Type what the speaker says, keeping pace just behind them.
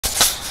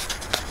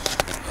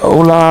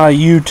Hola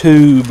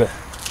YouTube.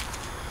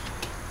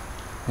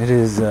 It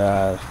is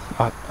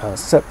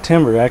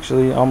September,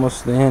 actually,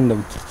 almost the end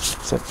of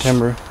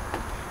September,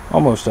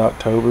 almost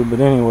October, but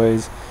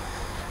anyways,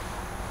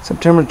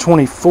 September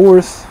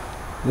 24th.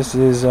 This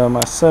is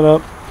my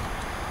setup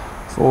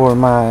for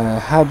my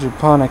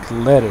hydroponic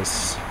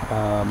lettuce.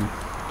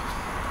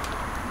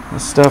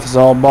 This stuff is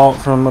all bought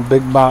from a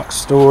big box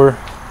store.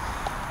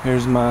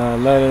 Here's my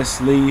lettuce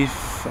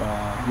leaf,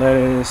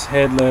 lettuce,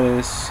 head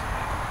lettuce.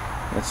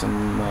 Got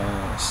some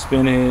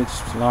spinach,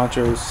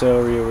 cilantro,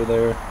 celery over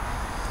there.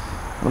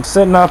 I'm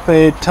setting up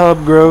a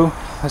tub grow.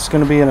 That's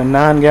going to be in a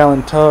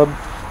 9-gallon tub.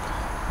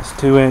 It's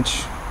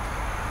 2-inch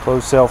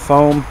closed cell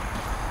foam.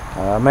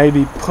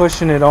 Maybe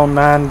pushing it on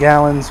 9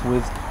 gallons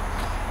with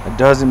a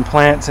dozen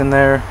plants in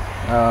there,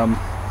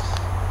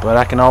 but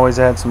I can always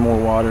add some more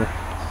water.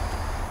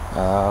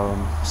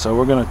 So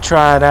we're going to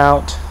try it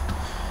out,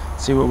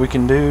 see what we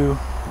can do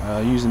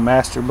using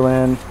Master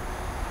Blend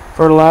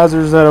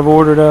fertilizers that I've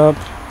ordered up.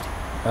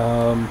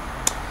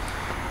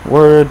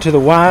 Word to the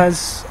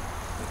wise: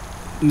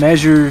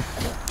 measure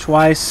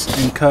twice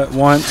and cut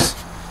once.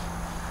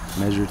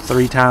 Measure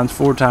 3 times,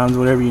 4 times,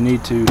 whatever you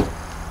need to.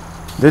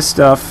 This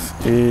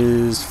stuff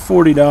is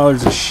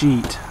 $40 a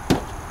sheet.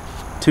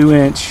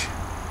 2-inch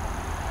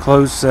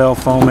closed cell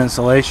foam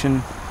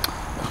insulation.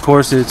 Of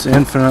course, it's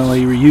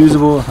infinitely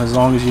reusable as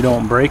long as you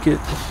don't break it.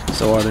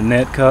 So are the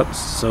net cups,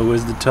 so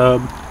is the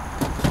tub.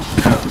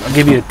 I'll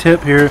give you a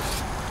tip here.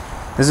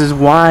 This is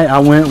why I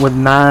went with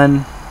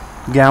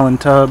 9-gallon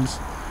tubs.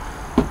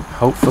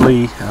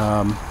 Hopefully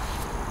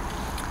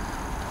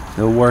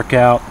they'll work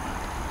out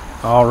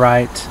all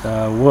right.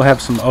 We'll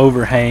have some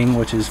overhang,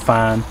 which is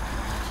fine,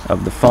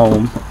 of the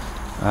foam,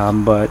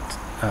 but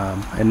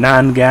at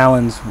 9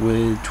 gallons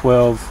with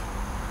 12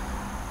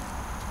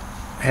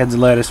 heads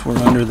of lettuce, we're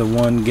under the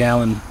 1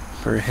 gallon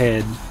per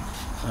head.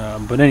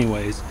 But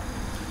anyways,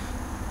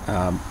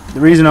 the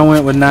reason I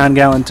went with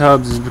 9-gallon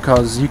tubs is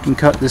because you can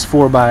cut this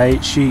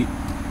 4x8 sheet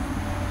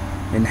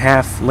in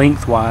half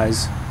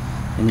lengthwise,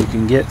 and you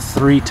can get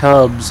 3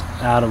 tubs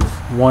out of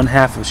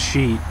 1/2 a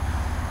sheet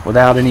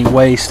without any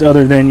waste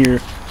other than your,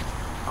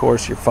 of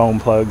course, your foam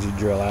plugs you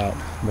drill out.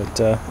 But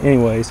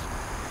anyways,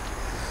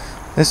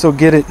 this will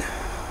get it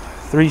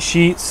 3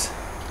 sheets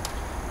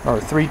or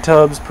 3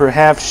 tubs per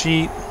half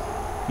sheet.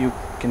 You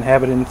can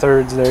have it in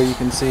thirds there. You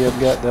can see I've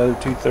got the other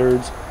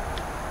 2/3.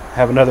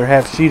 Have another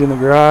half sheet in the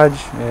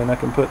garage, and I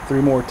can put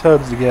 3 more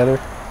tubs together.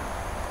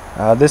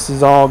 This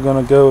is all going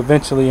to go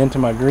eventually into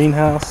my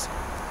greenhouse.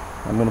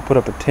 I'm going to put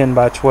up a 10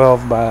 by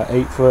 12 by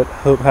 8 foot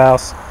hoop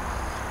house.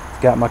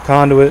 Got my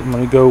conduit. I'm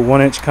going to go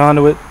 1-inch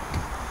conduit.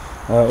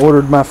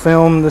 Ordered my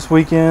film this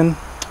weekend,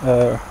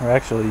 or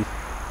actually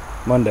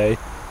Monday.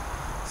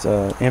 It's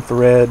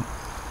infrared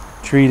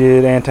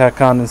treated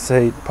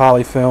anti-condensate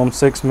polyfilm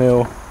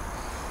 6mm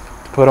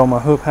to put on my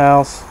hoop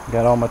house.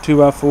 Got all my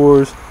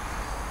 2x4s.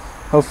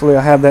 Hopefully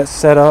I have that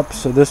set up,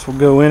 so this will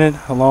go in it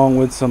along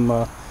with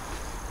some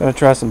gonna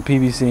try some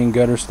PVC and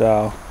gutter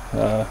style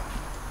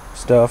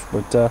stuff,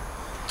 but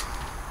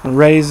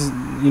raise,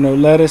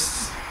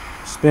 lettuce,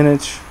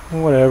 spinach,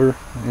 whatever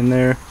in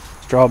there,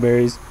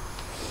 strawberries.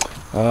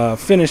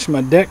 Finished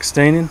my deck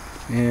staining,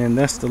 and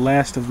that's the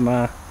last of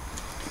my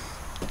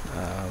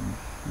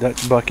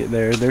Dutch bucket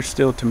there. There's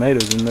still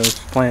tomatoes in those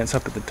plants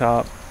up at the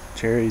top,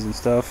 cherries and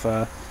stuff.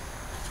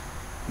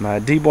 My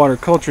deep water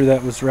culture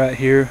that was right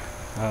here,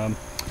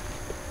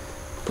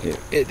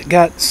 it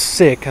got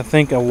sick. I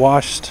think I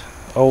washed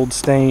old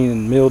stain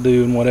and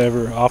mildew and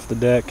whatever off the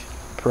deck,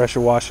 pressure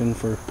washing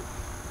for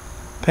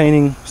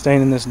painting,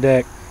 staining this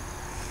deck,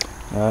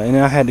 and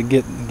I had to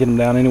get them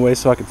down anyway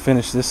so I could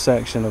finish this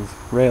section of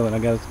railing. I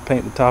got to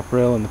paint the top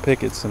rail and the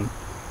pickets and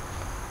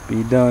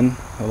be done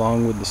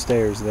along with the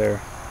stairs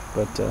there.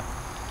 But I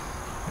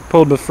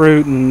pulled the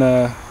fruit and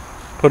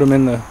put them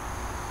in the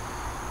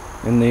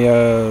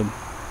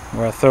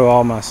where I throw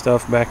all my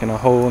stuff back in a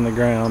hole in the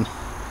ground,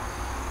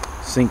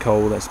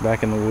 sinkhole that's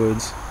back in the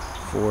woods,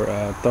 for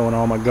throwing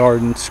all my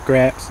garden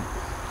scraps,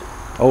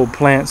 old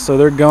plants, so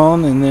they're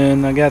gone. And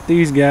then I got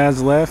these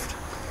guys left.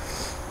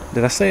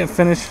 Did I say I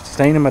finished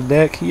staining my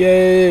deck?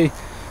 Yay!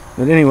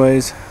 But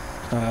anyways,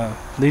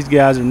 these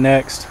guys are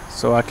next,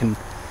 so I can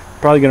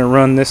probably gonna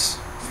run this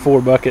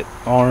 4-bucket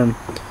arm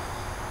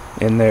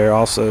in there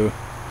also.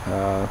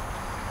 I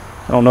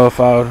don't know if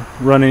I'll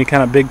run any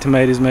kind of big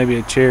tomatoes, maybe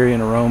a cherry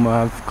and aroma.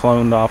 I've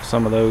cloned off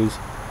some of those,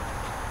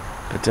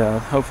 but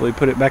hopefully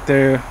put it back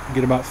there,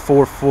 get about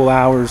 4 full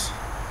hours.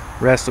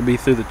 Rest will be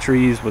through the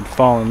trees with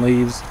fallen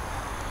leaves.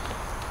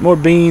 More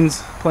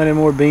beans, plenty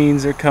more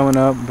beans, they're coming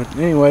up. But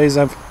anyways,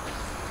 I've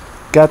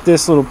got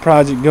this little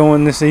project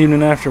going this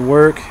evening after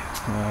work.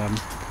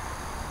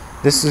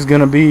 This is going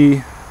to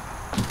be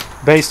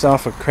based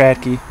off of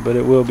Kratky, but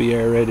it will be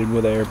aerated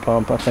with air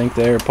pump. I think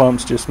the air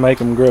pumps just make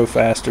them grow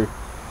faster.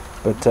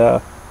 But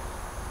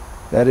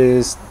that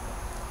is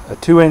a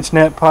 2-inch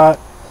net pot.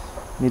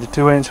 Need a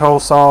 2-inch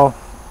hole saw.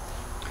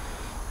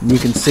 And you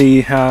can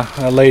see how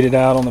I laid it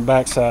out on the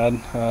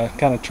backside.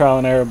 Kind of trial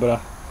and error, but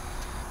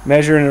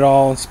measuring it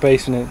all and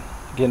spacing it,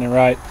 getting it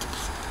right.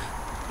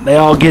 they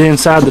all get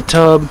inside the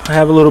tub. I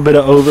have a little bit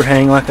of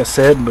overhang, like I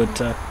said,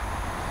 but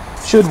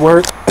should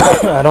work.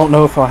 I don't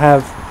know if I'll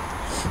have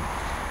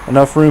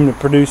enough room to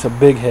produce a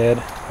big head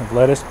of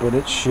lettuce, but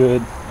it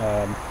should.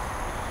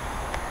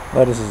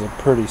 Lettuce is a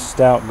pretty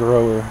stout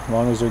grower as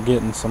long as they're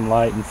getting some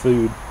light and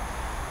food.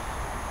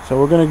 So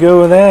we're going to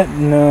go with that,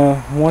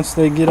 and once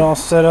they get all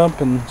set up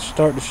and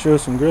start to show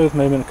some growth,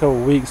 maybe in a couple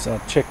of weeks, I'll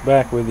check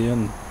back with you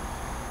and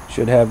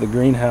should have the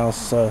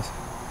greenhouse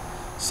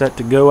set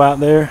to go out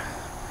there.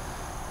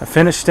 I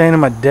finished staining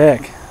my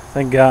deck,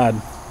 thank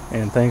God,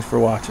 and thanks for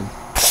watching.